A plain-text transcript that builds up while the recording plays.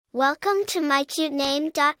Welcome to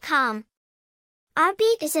mycutename.com.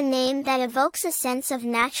 Arbie is a name that evokes a sense of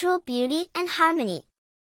natural beauty and harmony.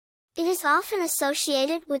 It is often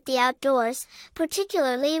associated with the outdoors,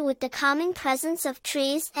 particularly with the calming presence of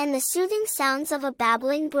trees and the soothing sounds of a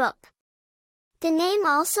babbling brook. The name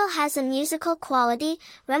also has a musical quality,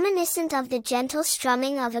 reminiscent of the gentle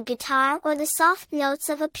strumming of a guitar or the soft notes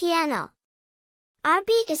of a piano.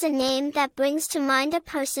 Arbie is a name that brings to mind a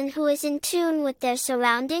person who is in tune with their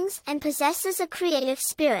surroundings and possesses a creative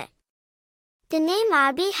spirit. The name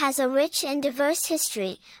Arbie has a rich and diverse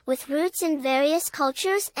history, with roots in various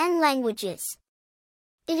cultures and languages.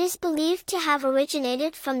 It is believed to have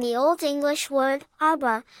originated from the Old English word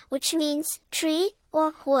arbor, which means tree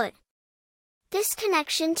or wood. This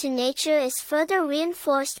connection to nature is further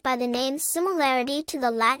reinforced by the name's similarity to the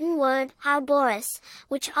Latin word arboris,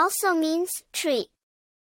 which also means tree.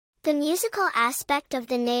 The musical aspect of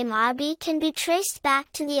the name Arbie can be traced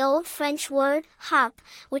back to the Old French word harp,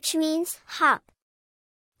 which means harp.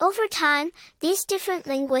 Over time, these different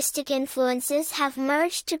linguistic influences have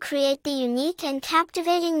merged to create the unique and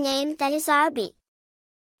captivating name that is Arbie.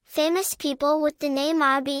 Famous people with the name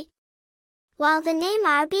Arbie. While the name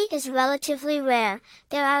Arbie is relatively rare,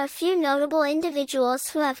 there are a few notable individuals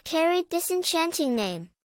who have carried this enchanting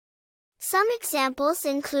name. Some examples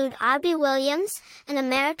include Arbie Williams, an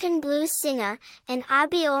American blues singer, and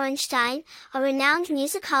Arbie Orenstein, a renowned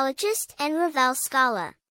musicologist and Ravel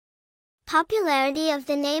scholar. Popularity of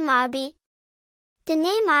the name Arbie. The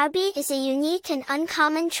name Arbie is a unique and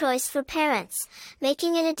uncommon choice for parents,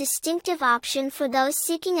 making it a distinctive option for those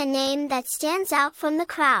seeking a name that stands out from the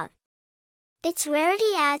crowd. Its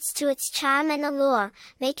rarity adds to its charm and allure,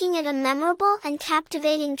 making it a memorable and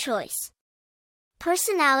captivating choice.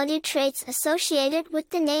 Personality traits associated with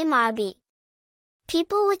the name Arbie.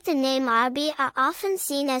 People with the name Arbie are often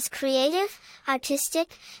seen as creative,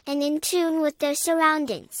 artistic, and in tune with their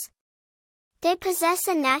surroundings. They possess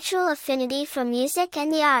a natural affinity for music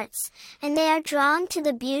and the arts, and they are drawn to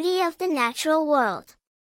the beauty of the natural world.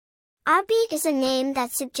 Arbie is a name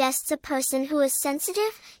that suggests a person who is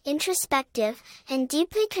sensitive, introspective, and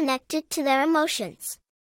deeply connected to their emotions.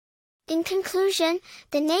 In conclusion,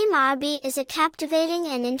 the name Arbie is a captivating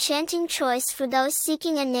and enchanting choice for those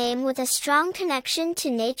seeking a name with a strong connection to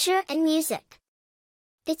nature and music.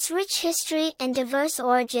 Its rich history and diverse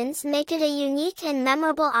origins make it a unique and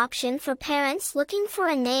memorable option for parents looking for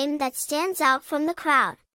a name that stands out from the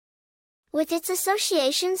crowd. With its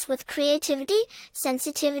associations with creativity,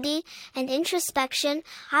 sensitivity, and introspection,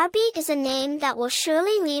 Arbie is a name that will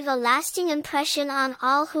surely leave a lasting impression on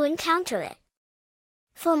all who encounter it.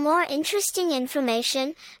 For more interesting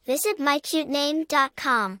information, visit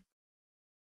mycutename.com.